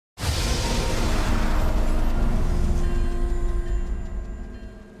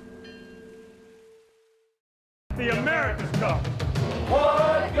America's Cup.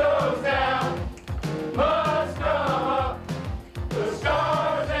 What goes down must come up. The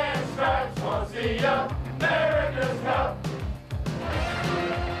Stars and Stripes wants the America's Cup.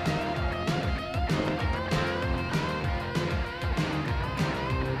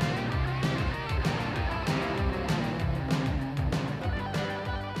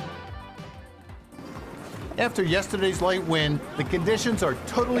 After yesterday's light wind, the conditions are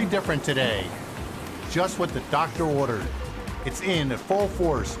totally different today. Just what the doctor ordered. It's in at full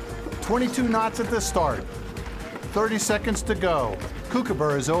force. 22 knots at the start. 30 seconds to go.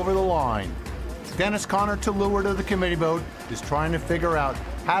 Kookaburra is over the line. Dennis Connor, to leeward of the committee boat, is trying to figure out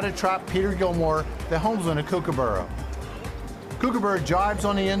how to trap Peter Gilmore, the helmsman of Kookaburra. Kookaburra jives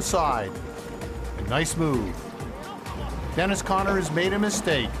on the inside. A nice move. Dennis Connor has made a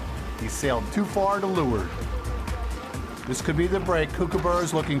mistake. He sailed too far to leeward. This could be the break Kookaburra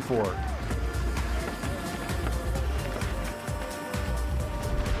is looking for.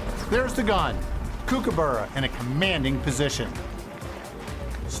 There's the gun. Kookaburra in a commanding position.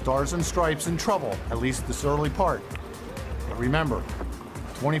 Stars and Stripes in trouble, at least this early part. But remember,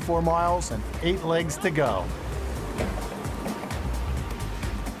 24 miles and 8 legs to go.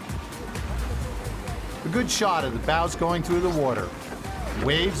 A good shot of the bows going through the water.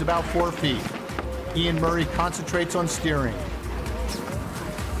 Waves about 4 feet. Ian Murray concentrates on steering.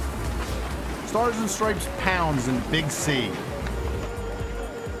 Stars and Stripes pounds in the big sea.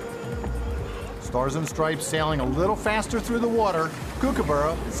 Stars and Stripes sailing a little faster through the water.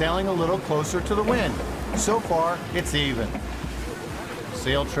 Kookaburra sailing a little closer to the wind. So far, it's even.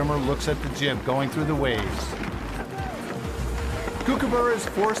 Sail trimmer looks at the jib going through the waves. Kookaburra is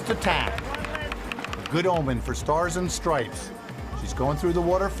forced to tack. A good omen for Stars and Stripes. She's going through the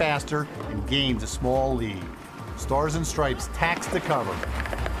water faster and gains a small lead. Stars and Stripes tacks to cover.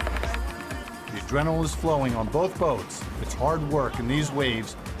 The adrenaline is flowing on both boats. It's hard work in these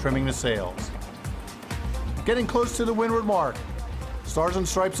waves trimming the sails. Getting close to the windward mark. Stars and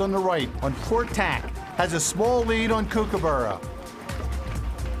Stripes on the right on port tack has a small lead on Kookaburra.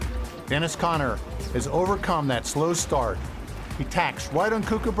 Dennis Connor has overcome that slow start. He tacks right on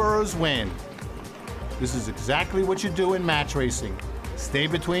Kookaburra's wind. This is exactly what you do in match racing. Stay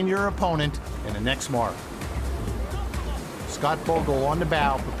between your opponent and the next mark. Scott Vogel on the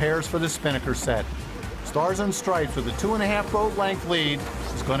bow prepares for the spinnaker set. Stars and Stripes with a 2.5 boat length lead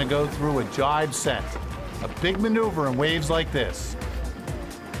is going to go through a jibe set. A big maneuver in waves like this.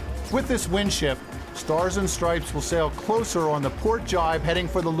 With this wind shift, Stars and Stripes will sail closer on the port jibe heading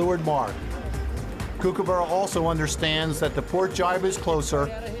for the leeward mark. Kookaburra also understands that the port jibe is closer.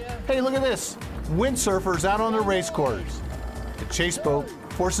 Hey, look at this. Windsurfers out on the race course. The chase boat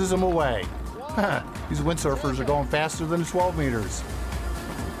forces them away. These windsurfers are going faster than 12 meters.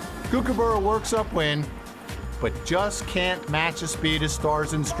 Kookaburra works upwind, but just can't match the speed of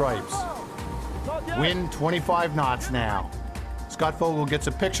Stars and Stripes. Wind 25 knots now. Scott Vogel gets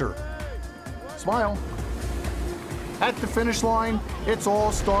a picture. Smile. At the finish line, it's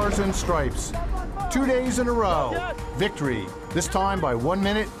all Stars and Stripes. 2 days in a row. Victory, this time by 1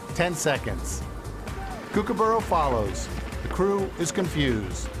 minute, 10 seconds. Kookaburra follows. The crew is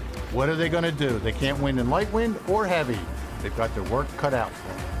confused. What are they going to do? They can't win in light wind or heavy. They've got their work cut out for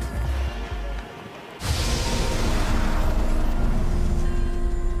them.